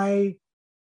why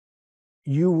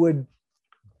you would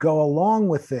go along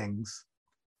with things,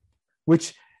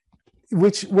 which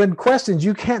when questioned,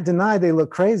 you can't deny they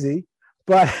look crazy,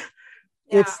 but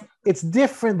it's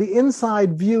different. The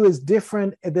inside view is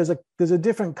different. There's a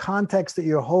different context that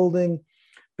you're holding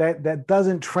that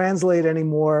doesn't translate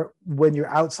anymore when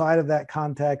you're outside of that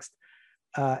context.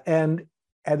 And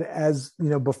as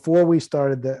before we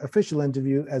started the official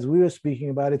interview, as we were speaking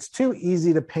about, it's too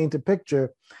easy to paint a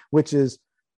picture, which is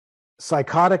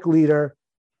psychotic leader,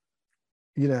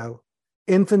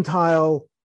 infantile,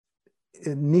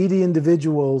 needy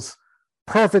individuals,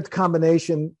 perfect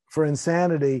combination for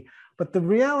insanity. But the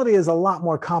reality is a lot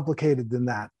more complicated than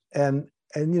that. And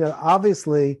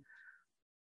obviously,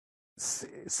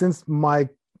 since my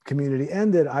community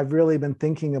ended, I've really been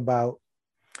thinking about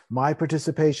my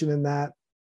participation in that.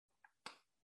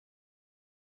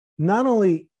 Not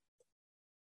only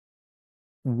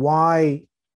why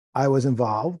I was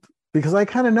involved, because I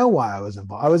kind of know why I was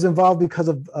involved. I was involved because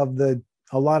of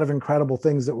a lot of incredible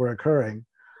things that were occurring.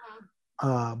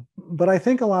 But I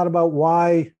think a lot about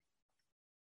why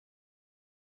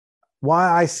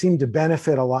I seem to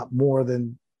benefit a lot more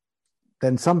than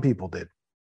some people did,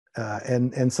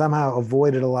 and somehow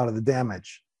avoided a lot of the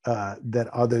damage that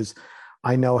others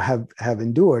I know have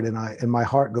endured. And my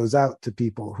heart goes out to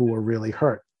people who are really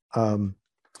hurt.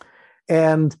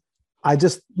 And I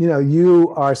just, you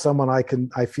are someone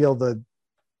I feel that,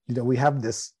 we have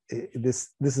this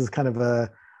is kind of a,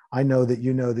 I know that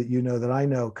you know that you know that I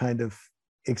know kind of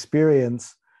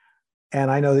experience. And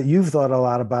I know that you've thought a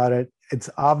lot about it. It's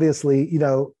obviously,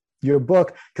 your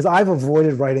book, because I've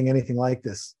avoided writing anything like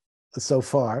this so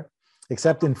far,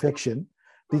 except in fiction,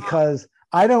 because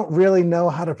I don't really know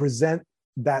how to present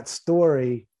that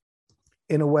story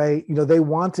in a way.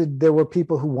 There were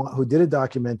people who did a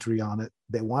documentary on it.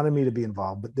 They wanted me to be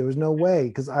involved, but there was no way,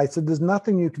 because I said, there's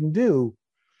nothing you can do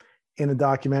in a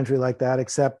documentary like that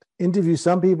except interview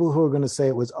some people who are going to say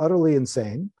it was utterly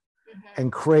insane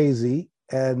and crazy,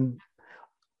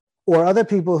 or other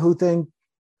people who think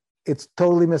it's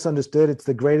totally misunderstood, it's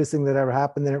the greatest thing that ever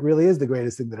happened, and it really is the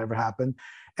greatest thing that ever happened.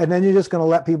 And then you're just going to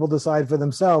let people decide for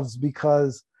themselves,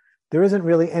 because there isn't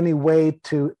really any way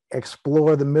to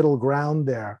explore the middle ground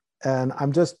there. And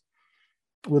I'm just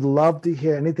would love to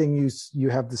hear anything you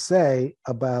have to say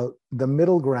about the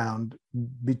middle ground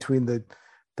between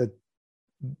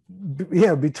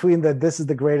between the this is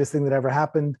the greatest thing that ever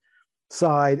happened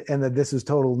side and the this is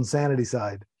total insanity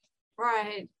side.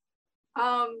 Right.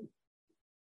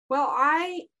 Well,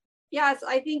 I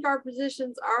think our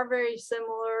positions are very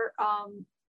similar.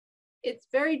 It's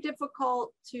very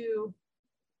difficult to,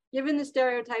 given the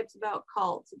stereotypes about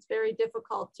cults, it's very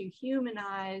difficult to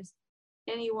humanize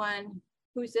anyone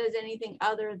who says anything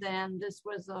other than this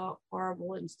was a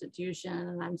horrible institution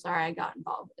and I'm sorry I got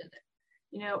involved in it.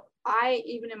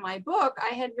 Even in my book,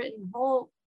 I had written whole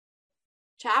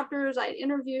chapters. I'd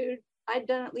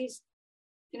done at least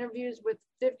interviews with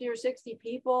 50 or 60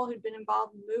 people who'd been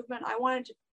involved in the movement. I wanted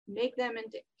to make them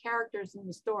into characters in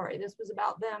the story. This was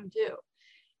about them too.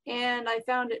 And I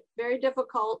found it very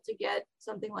difficult to get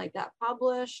something like that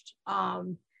published.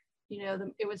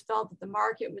 It was felt that the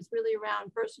market was really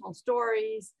around personal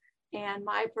stories and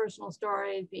my personal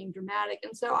story being dramatic.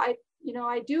 And so I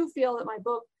do feel that my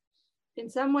book in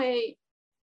some way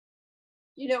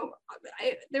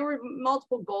there were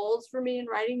multiple goals for me in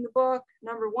writing the book.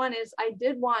 Number one is I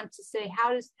did want to say,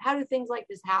 how do things like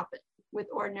this happen with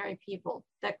ordinary people?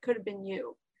 That could have been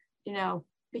you,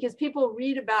 because people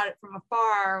read about it from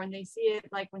afar and they see it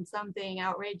like when something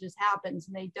outrageous happens,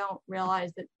 and they don't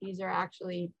realize that these are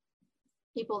actually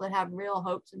people that have real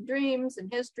hopes and dreams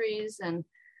and histories and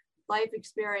life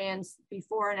experience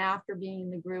before and after being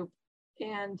in the group.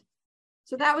 And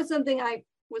so that was something I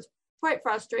was quite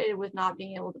frustrated with not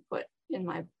being able to put in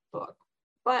my book.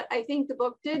 But I think the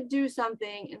book did do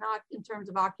something in terms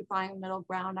of occupying a middle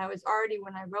ground. I was already,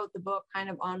 when I wrote the book, kind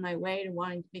of on my way to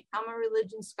wanting to become a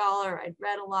religion scholar. I'd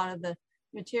read a lot of the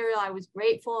material. I was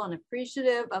grateful and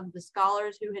appreciative of the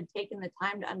scholars who had taken the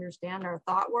time to understand our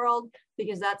thought world,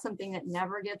 because that's something that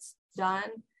never gets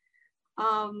done.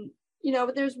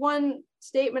 But there's one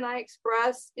statement I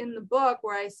express in the book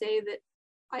where I say that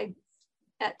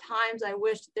at times I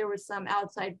wish there was some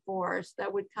outside force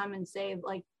that would come and say,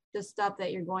 like, the stuff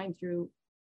that you're going through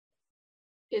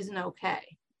isn't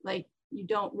okay. Like, you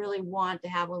don't really want to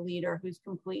have a leader who's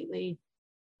completely,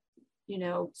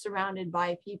 surrounded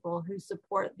by people who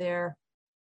support their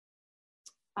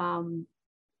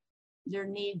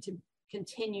need to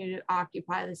continue to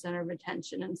occupy the center of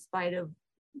attention in spite of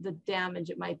the damage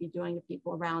it might be doing to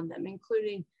people around them,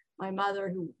 including my mother,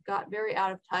 who got very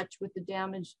out of touch with the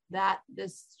damage that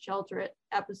this shelter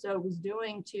episode was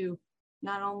doing to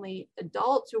not only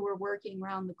adults who were working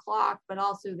around the clock, but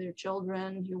also their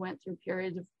children, who went through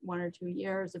periods of 1 or 2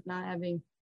 years of not having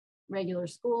regular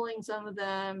schooling, some of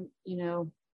them,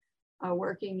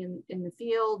 working in the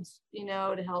fields,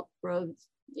 to help grow.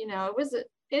 It was an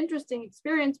interesting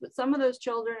experience, but some of those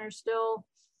children are still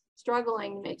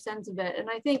struggling to make sense of it. And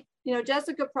I think,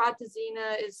 Jessica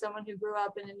Pratazina is someone who grew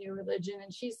up in a new religion,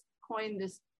 and she's coined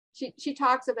this, she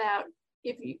talks about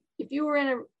if you were in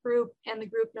a group and the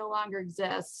group no longer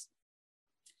exists,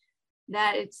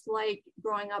 that it's like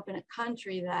growing up in a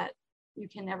country that you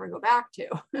can never go back to,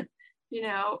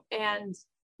 and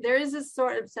there is this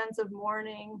sort of sense of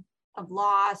mourning, of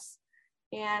loss.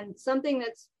 And something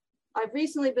that's I've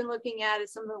recently been looking at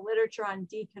is some of the literature on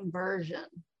deconversion,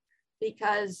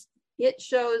 because it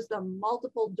shows the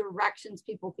multiple directions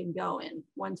people can go in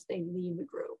once they leave a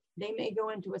group. They may go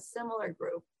into a similar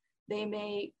group. They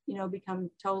may, become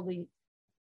totally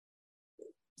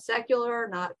secular,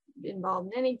 not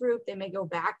involved in any group. They may go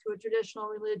back to a traditional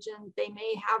religion. They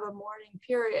may have a mourning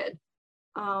period.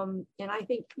 And I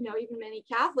think, even many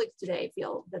Catholics today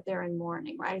feel that they're in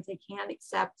mourning, right? They can't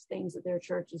accept things that their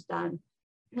church has done.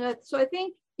 So I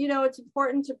think, it's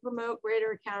important to promote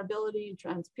greater accountability and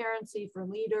transparency for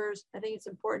leaders. I think it's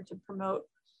important to promote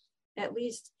at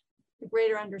least a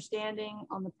greater understanding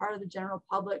on the part of the general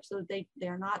public, so that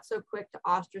they're not so quick to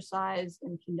ostracize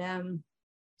and condemn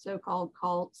so-called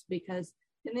cults, because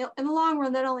in the long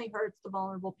run, that only hurts the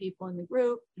vulnerable people in the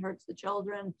group. It hurts the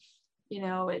children.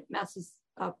 It messes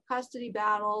up custody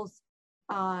battles.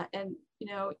 And,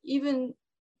 even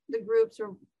the groups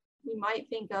where we might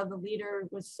think of the leader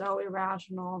was so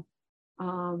irrational,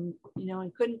 and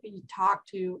couldn't be talked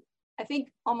to. I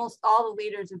think almost all the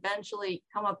leaders eventually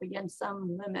come up against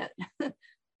some limit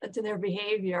to their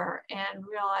behavior and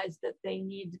realize that they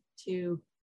need to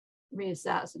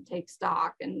reassess and take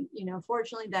stock. And,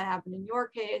 fortunately that happened in your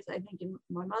case. I think in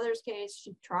my mother's case,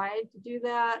 she tried to do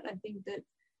that. I think that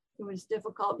it was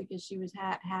difficult because she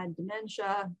had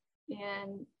dementia,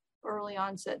 and early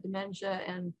onset dementia.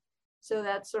 And so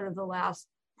that's sort of the last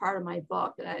part of my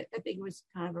book. And I think it was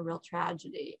kind of a real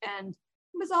tragedy. And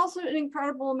it was also an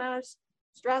incredible amount of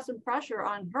stress and pressure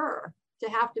on her to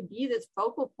have to be this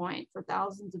focal point for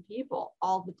thousands of people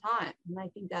all the time. And I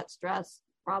think that stress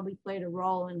probably played a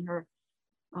role in her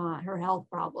health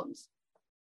problems.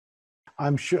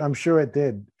 I'm sure it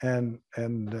did. And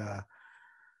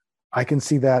I can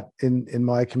see that in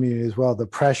my community as well. The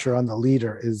pressure on the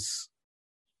leader is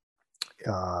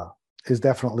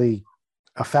definitely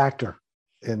a factor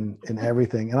in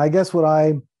everything. And I guess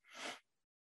my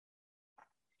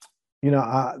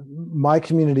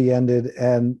community ended,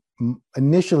 and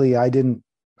initially I didn't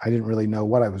really know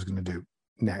what I was going to do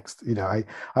next. I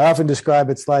often describe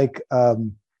it's like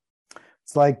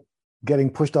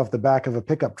getting pushed off the back of a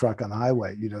pickup truck on the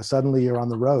highway. Suddenly you're on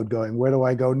the road going, where do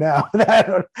I go now?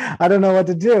 I don't know what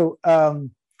to do.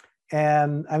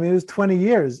 And I mean, it was 20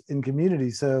 years in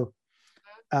community. So,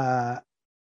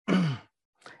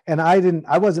 and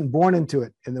I wasn't born into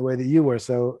it in the way that you were.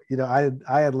 So, I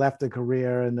had left a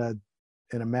career in a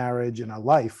marriage and a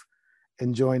life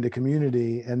and joined a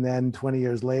community. And then 20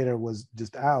 years later was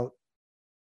just out.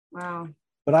 Wow.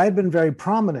 But I had been very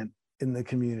prominent in the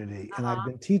community, and I've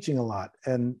been teaching a lot.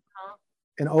 And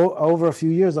and over a few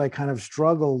years, I kind of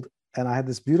struggled, and I had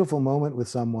this beautiful moment with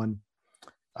someone,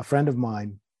 a friend of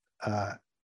mine,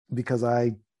 because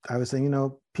I was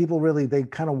saying, people really, they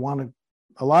kind of wanted,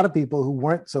 a lot of people who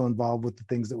weren't so involved with the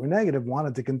things that were negative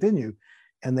wanted to continue,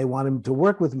 and they wanted to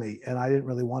work with me, and I didn't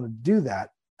really want to do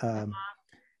that.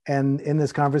 And in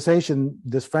this conversation,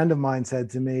 this friend of mine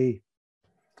said to me,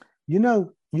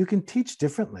 you can teach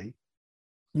differently.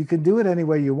 You can do it any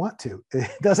way you want to. It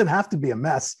doesn't have to be a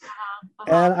mess.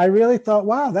 And I really thought,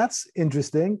 wow, that's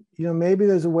interesting. Maybe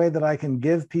there's a way that I can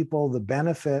give people the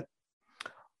benefit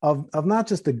of not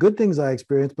just the good things I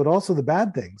experienced, but also the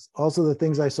bad things, also the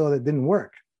things I saw that didn't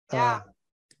work. Yeah.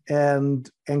 And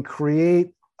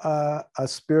create a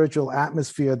spiritual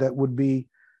atmosphere that would be,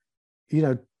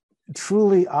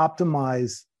 truly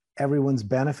optimize everyone's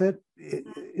benefit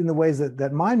in the ways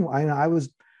that mine.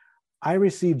 I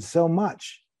received so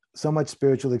much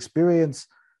spiritual experience,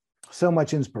 so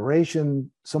much inspiration,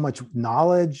 so much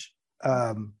knowledge,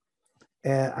 and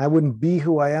I wouldn't be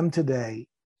who I am today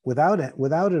without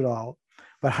it all.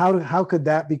 But how could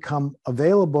that become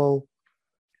available?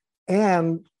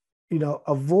 And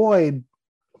avoid.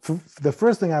 The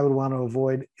first thing I would want to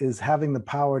avoid is having the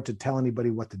power to tell anybody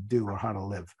what to do or how to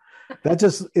live.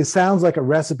 It sounds like a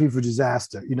recipe for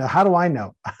disaster. How do I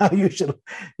know how you should,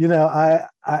 I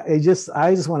just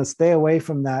want to stay away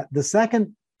from that. The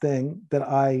second thing that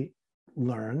I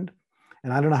learned,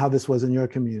 and I don't know how this was in your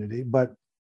community, but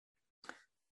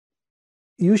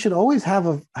you should always have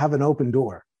an open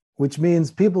door, which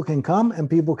means people can come and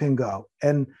people can go.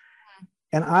 And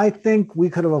I think we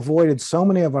could have avoided so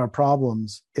many of our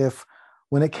problems if,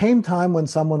 when it came time when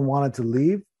someone wanted to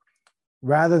leave,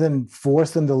 rather than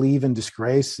force them to leave in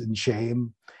disgrace and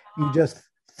shame, you just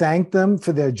thank them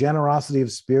for their generosity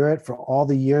of spirit, for all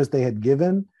the years they had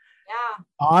given. Yeah.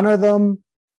 Honor them,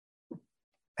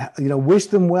 wish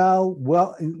them well,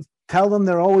 tell them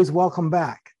they're always welcome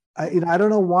back. I don't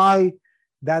know why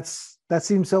that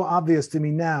seems so obvious to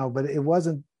me now, but it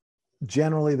wasn't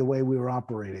generally the way we were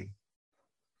operating.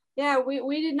 Yeah,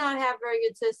 we did not have very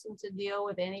good systems to deal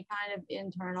with any kind of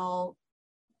internal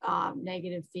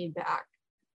negative feedback.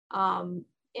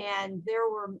 And there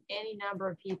were any number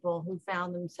of people who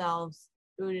found themselves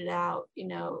booted out,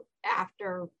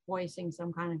 after voicing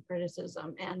some kind of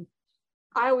criticism. And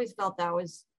I always felt that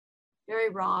was very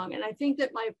wrong. And I think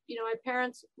that my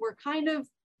parents were kind of,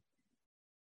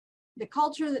 the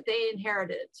culture that they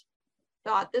inherited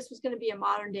thought this was going to be a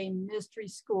modern day mystery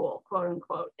school, quote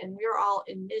unquote, and we were all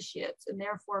initiates, and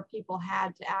therefore people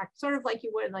had to act sort of like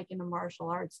you would like in a martial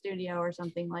arts studio or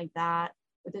something like that,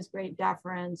 with this great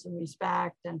deference and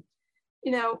respect. And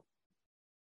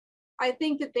I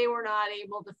think that they were not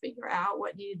able to figure out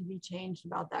what needed to be changed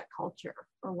about that culture,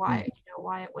 or why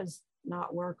why it was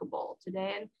not workable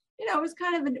today. And it was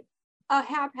kind of a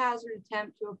haphazard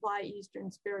attempt to apply Eastern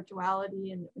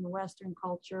spirituality in Western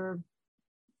culture.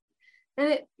 And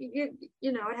it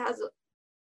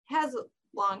has a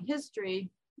long history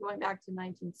going back to the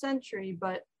 19th century.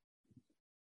 But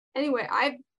anyway,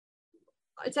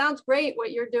 it sounds great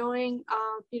what you're doing.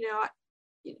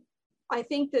 I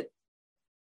think that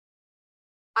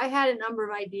I had a number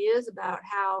of ideas about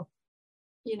how,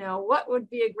 what would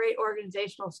be a great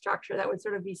organizational structure that would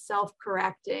sort of be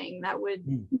self-correcting, that would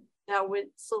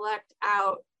select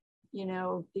out,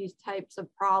 these types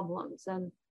of problems.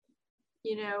 And,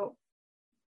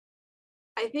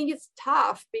 I think it's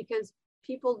tough because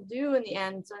people do in the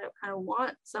end sort of kind of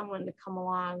want someone to come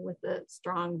along with a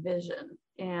strong vision.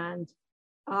 And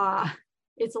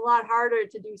it's a lot harder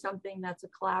to do something that's a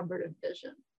collaborative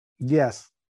vision. Yes,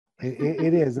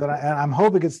 it is. And I'm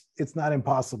hoping it's not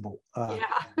impossible.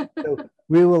 Yeah. So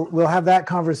we'll have that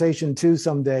conversation too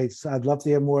someday. So I'd love to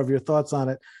hear more of your thoughts on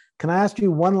it. Can I ask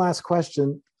you one last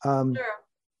question? Sure.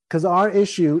 Because our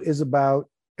issue is about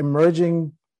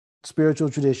emerging spiritual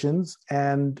traditions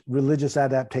and religious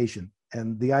adaptation.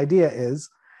 And the idea is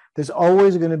there's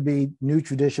always going to be new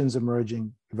traditions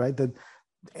emerging, right?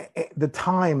 The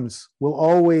times will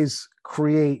always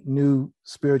create new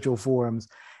spiritual forms,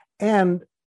 and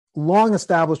long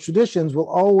established traditions will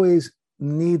always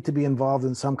need to be involved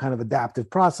in some kind of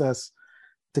adaptive process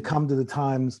to come to the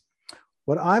times.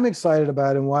 What I'm excited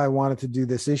about, and why I wanted to do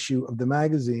this issue of the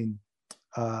magazine,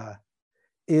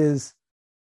 is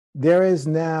there is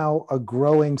now a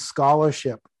growing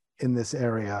scholarship in this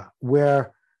area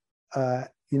where,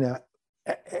 in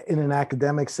an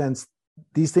academic sense,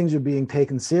 these things are being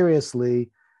taken seriously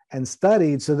and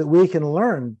studied so that we can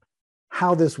learn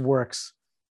how this works,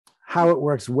 how it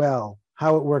works well,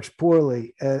 how it works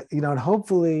poorly, and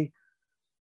hopefully,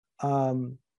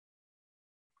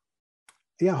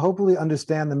 yeah, hopefully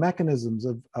understand the mechanisms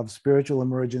of spiritual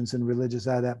emergence and religious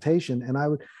adaptation.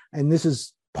 And this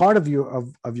is part of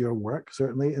your work,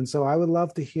 certainly. And so I would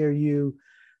love to hear you,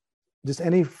 just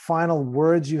any final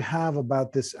words you have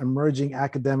about this emerging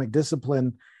academic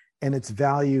discipline and its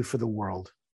value for the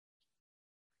world.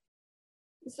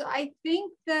 So I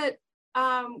think that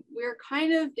we're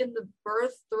kind of in the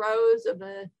birth throes of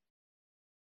a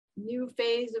new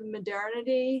phase of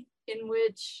modernity in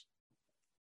which,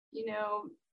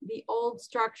 the old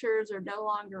structures are no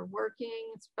longer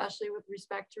working, especially with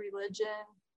respect to religion.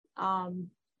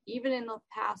 Even in the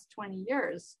past 20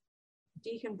 years,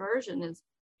 deconversion is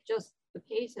just, the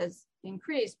pace has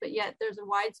increased, but yet there's a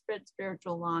widespread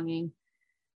spiritual longing.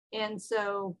 And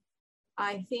so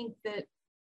I think that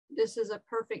this is a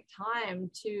perfect time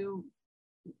to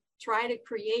try to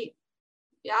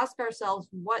ask ourselves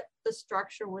what the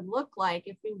structure would look like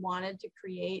if we wanted to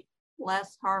create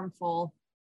less harmful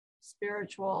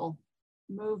spiritual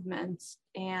movements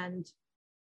and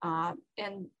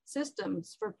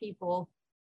systems for people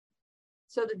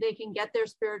so that they can get their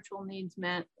spiritual needs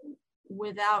met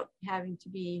without having to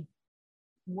be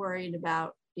worried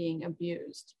about being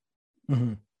abused.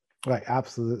 Mm-hmm. Right,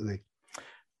 absolutely.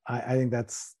 I think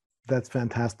that's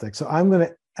fantastic. So I'm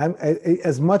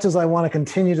as much as I want to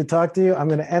continue to talk to you, I'm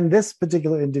going to end this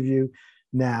particular interview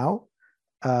now.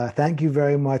 Thank you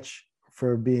very much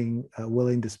for being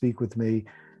willing to speak with me.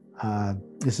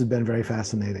 This has been very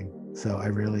fascinating. So I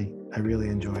really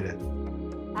enjoyed it.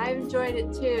 I've enjoyed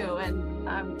it too, and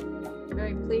I'm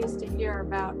very pleased to hear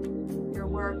about your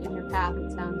work and your path.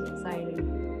 It sounds exciting.